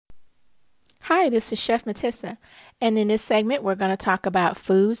Hi, this is Chef Matissa, and in this segment, we're going to talk about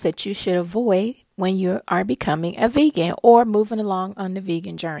foods that you should avoid when you are becoming a vegan or moving along on the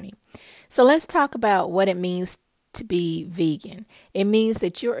vegan journey. So let's talk about what it means to be vegan. It means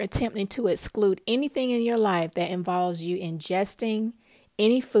that you're attempting to exclude anything in your life that involves you ingesting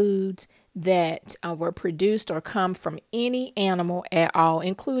any foods that were produced or come from any animal at all,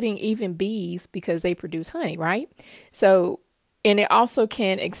 including even bees because they produce honey, right? And it also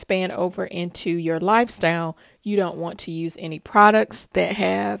can expand over into your lifestyle. You don't want to use any products that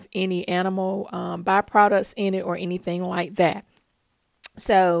have any animal byproducts in it or anything like that.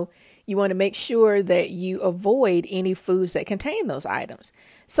 So you want to make sure that you avoid any foods that contain those items.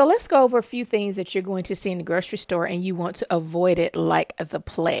 So let's go over a few things that you're going to see in the grocery store and you want to avoid it like the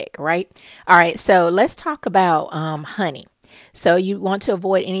plague, right? All right, so let's talk about honey. So you want to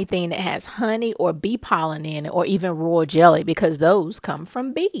avoid anything that has honey or bee pollen in it or even royal jelly because those come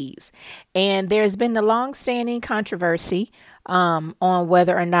from bees. And there's been the long-standing controversy on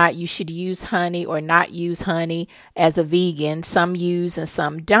whether or not you should use honey or not use honey as a vegan. Some use and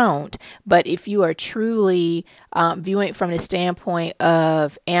some don't. But if you are truly viewing it from the standpoint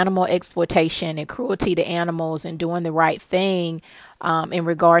of animal exploitation and cruelty to animals and doing the right thing in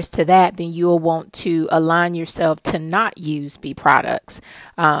regards to that, then you'll want to align yourself to not use bee products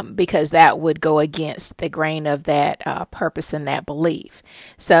because that would go against the grain of that purpose and that belief.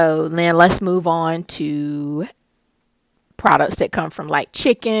 So then let's move on to products that come from like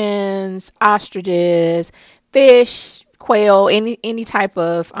chickens, ostriches, fish, quail, any type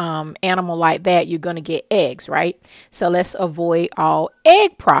of animal like that. You're going to get eggs, right? So let's avoid all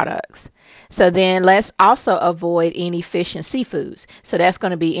egg products. So then let's also avoid any fish and seafoods. So that's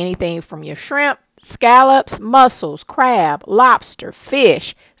going to be anything from your shrimp, scallops, mussels, crab, lobster,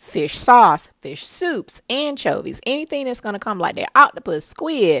 fish sauce, fish soups, anchovies, anything that's going to come like that, octopus,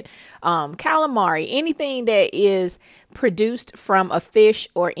 squid, calamari, anything that is produced from a fish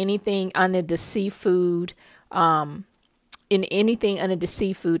or anything under the seafood in anything under the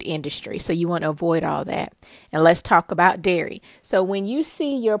seafood industry. So you want to avoid all that. And let's talk about dairy. So when you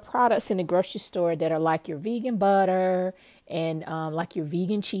see your products in the grocery store that are like your vegan butter and like your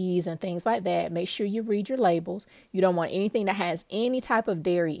vegan cheese and things like that, make sure you read your labels. You don't want anything that has any type of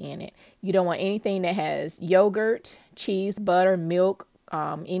dairy in it. You don't want anything that has yogurt, cheese, butter, milk,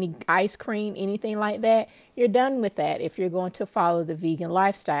 any ice cream, anything like that. You're done with that if you're going to follow the vegan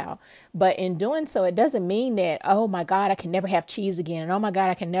lifestyle. But in doing so, it doesn't mean that, oh my God, I can never have cheese again. And oh my God,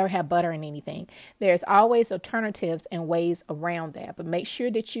 I can never have butter in anything. There's always alternatives and ways around that. But make sure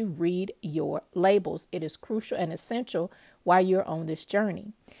that you read your labels. It is crucial and essential while you're on this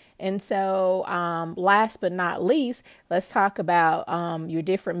journey. And so last but not least, let's talk about your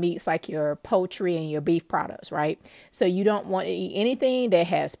different meats like your poultry and your beef products, right? So you don't want to eat anything that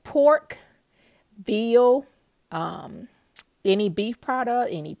has pork, veal, any beef product,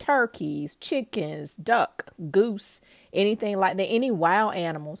 any turkeys, chickens, duck, goose, anything like that, any wild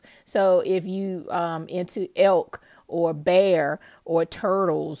animals. So if you into elk or bear or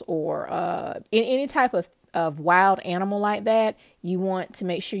turtles or any type of wild animal like that, you want to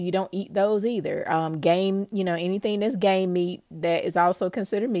make sure you don't eat those either. Game, anything that's game meat that is also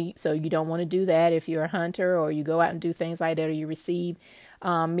considered meat. So you don't want to do that if you're a hunter or you go out and do things like that, or you receive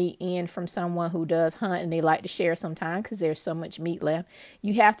meat in from someone who does hunt and they like to share sometimes because there's so much meat left.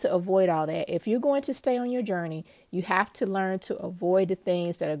 You have to avoid all that. If you're going to stay on your journey, you have to learn to avoid the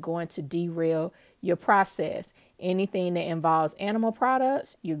things that are going to derail your process. Anything that involves animal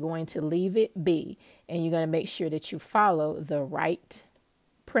products, you're going to leave it be. And you're going to make sure that you follow the right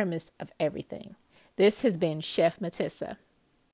premise of everything. This has been Chef Matissa.